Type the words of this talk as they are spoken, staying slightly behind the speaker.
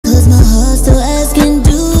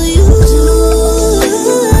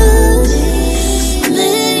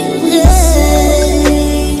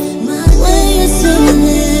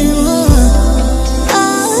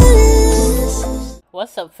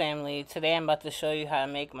family. Today I'm about to show you how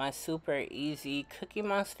to make my super easy Cookie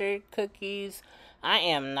Monster cookies. I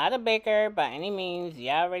am not a baker by any means, you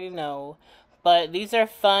already know. But these are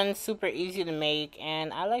fun, super easy to make,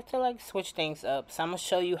 and I like to switch things up. So I'm going to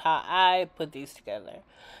show you how I put these together.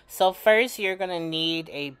 So first you're going to need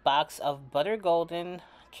a box of butter golden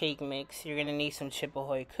cake mix. You're going to need some Chip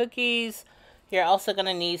Ahoy cookies. You're also going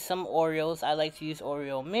to need some Oreos. I like to use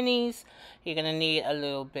Oreo minis. You're going to need a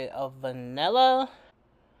little bit of vanilla.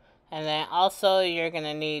 And then also you're going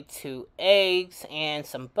to need 2 eggs and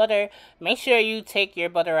some butter. Make sure you take your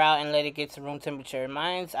butter out and let it get to room temperature.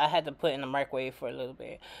 Mine's I had to put in the microwave for a little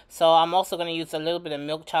bit. So I'm also going to use a little bit of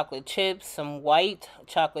milk chocolate chips, some white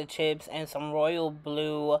chocolate chips, and some royal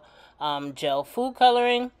blue gel food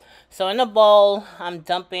coloring. So in a bowl, I'm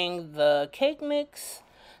dumping the cake mix.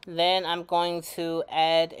 Then I'm going to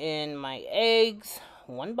add in my eggs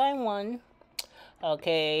one by one.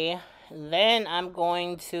 Okay, then I'm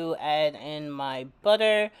going to add in my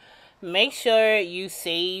butter. Make sure you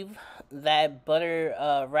save that butter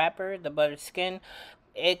wrapper, the butter skin,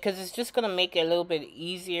 because it's just going to make it a little bit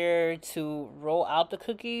easier to roll out the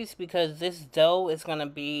cookies, because this dough is going to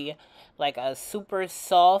be like a super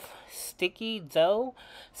soft, sticky dough.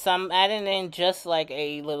 So I'm adding in just like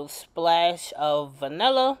a little splash of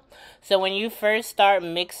vanilla. So when you first start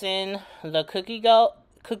mixing the cookie dough,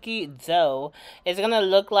 it's gonna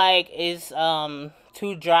look like it's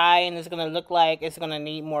too dry, and it's gonna look like it's gonna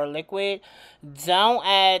need more liquid. Don't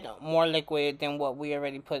add more liquid than what we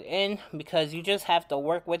already put in, because you just have to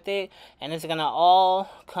work with it and it's gonna all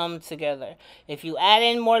come together. If you add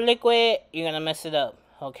in more liquid, you're gonna mess it up.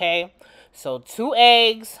 Okay, so 2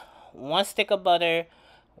 eggs, 1 stick of butter,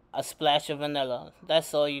 a splash of vanilla.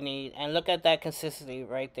 That's all you need. And look at that consistency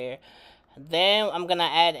right there. Then I'm going to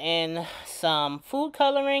add in some food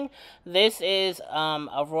coloring. This is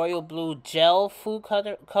a royal blue gel food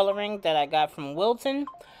coloring that I got from Wilton.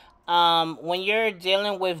 When you're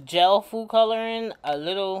dealing with gel food coloring, a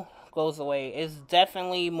little goes away. It's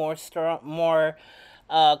definitely more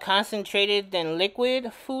concentrated than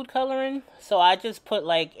liquid food coloring. So I just put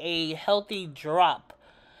like a healthy drop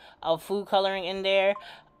of food coloring in there.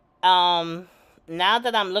 Now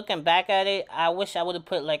that I'm looking back at it, I wish I would have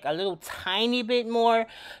put like a little tiny bit more,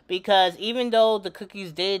 because even though the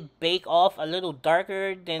cookies did bake off a little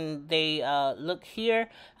darker than they look here,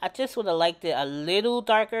 I just would have liked it a little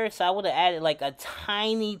darker. So I would have added like a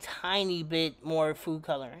tiny bit more food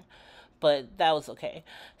coloring. But that was okay.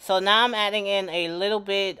 So now I'm adding in a little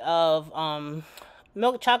bit of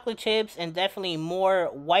milk chocolate chips, and definitely more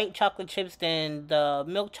white chocolate chips than the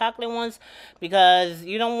milk chocolate ones, because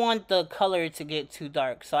you don't want the color to get too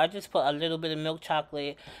dark. So I just put a little bit of milk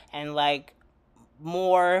chocolate and like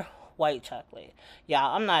more white chocolate.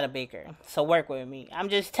 Y'all, I'm not a baker, so work with me. I'm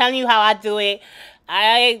just telling you how I do it.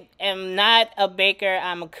 I am not a baker,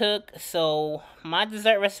 I'm a cook. So my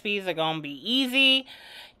dessert recipes are gonna be easy,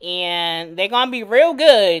 and they're gonna be real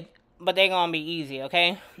good, but they're gonna be easy.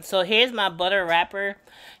 Okay, so here's my butter wrapper,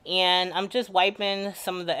 and I'm just wiping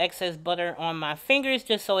some of the excess butter on my fingers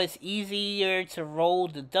just so it's easier to roll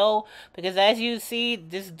the dough, because as you see,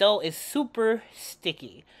 this dough is super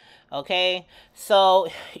sticky. Okay, so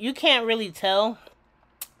you can't really tell,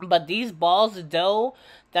 but these balls of dough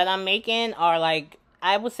that I'm making are like,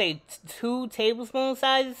 I would say 2 tablespoon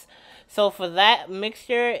sizes. So for that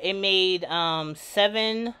mixture, it made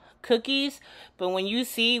 7 cookies. But when you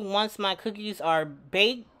see, once my cookies are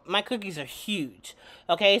baked, my cookies are huge.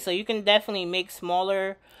 Okay, so you can definitely make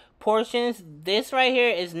smaller portions. This right here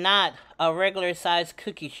is not a regular size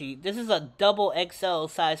cookie sheet. This is a double XL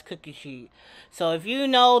size cookie sheet. So if you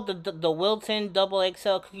know the Wilton double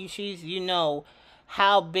XL cookie sheets, you know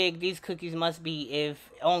how big these cookies must be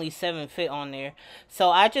if only 7 fit on there. So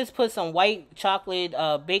I just put some white chocolate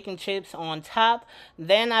bacon chips on top.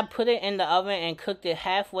 Then I put it in the oven and cooked it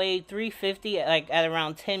halfway, 350, like at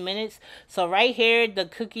around 10 minutes. So right here, the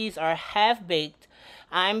cookies are half baked.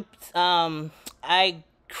 I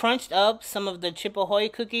crunched up some of the Chip Ahoy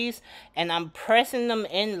cookies, and I'm pressing them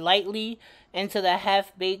in lightly into the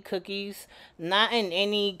half-baked cookies. Not in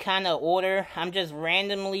any kind of order. I'm just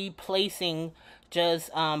randomly placing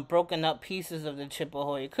just broken up pieces of the Chip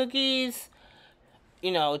Ahoy cookies.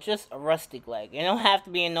 You know, just a rustic like. It don't have to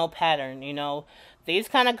be in no pattern, you know. These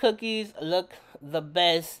kind of cookies look the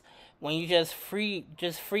best when you just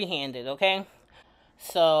freehand it, okay?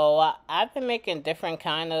 So I've been making different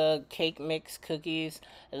kind of cake mix cookies.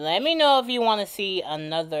 Let me know if you want to see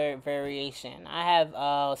another variation. I have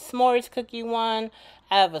a s'mores cookie one.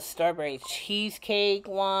 I have a strawberry cheesecake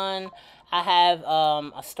one. I have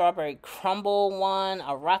a strawberry crumble one,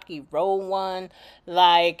 a rocky road one.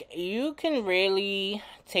 Like, you can really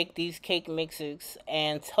take these cake mixes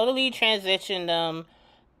and totally transition them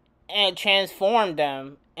and transform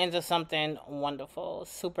them into something wonderful.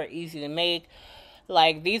 Super easy to make.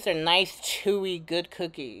 Like, these are nice, chewy, good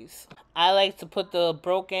cookies. I like to put the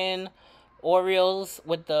broken Oreos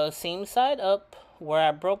with the seam side up where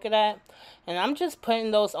I broke it at. And I'm just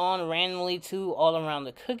putting those on randomly too, all around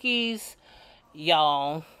the cookies.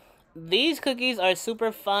 Y'all, these cookies are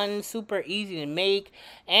super fun, super easy to make,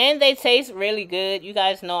 and they taste really good. You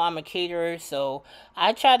guys know I'm a caterer, so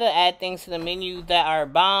I try to add things to the menu that are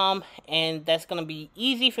bomb, and that's going to be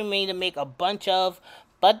easy for me to make a bunch of,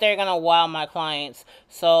 but they're going to wow my clients.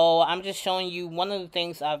 So I'm just showing you one of the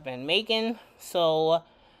things I've been making. So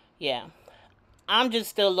yeah, I'm just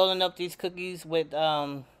still loading up these cookies with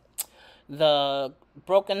the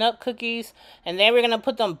broken up cookies, and then we're gonna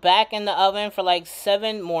put them back in the oven for like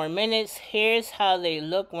 7 more minutes. Here's how they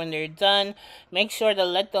look when they're done. Make sure to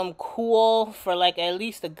let them cool for like at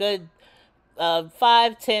least a good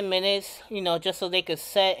 5-10 minutes, you know, just so they could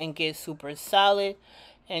set and get super solid.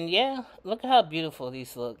 And yeah, look at how beautiful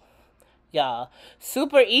these look, y'all.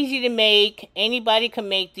 Super easy to make. Anybody can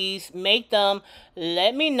make these. Make them.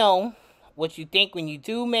 Let me know what you think when you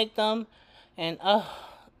do make them. And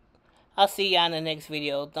I'll see y'all in the next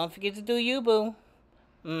video. Don't forget to do you, boo.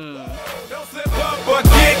 Why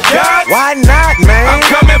not, man? I'm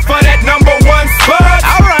coming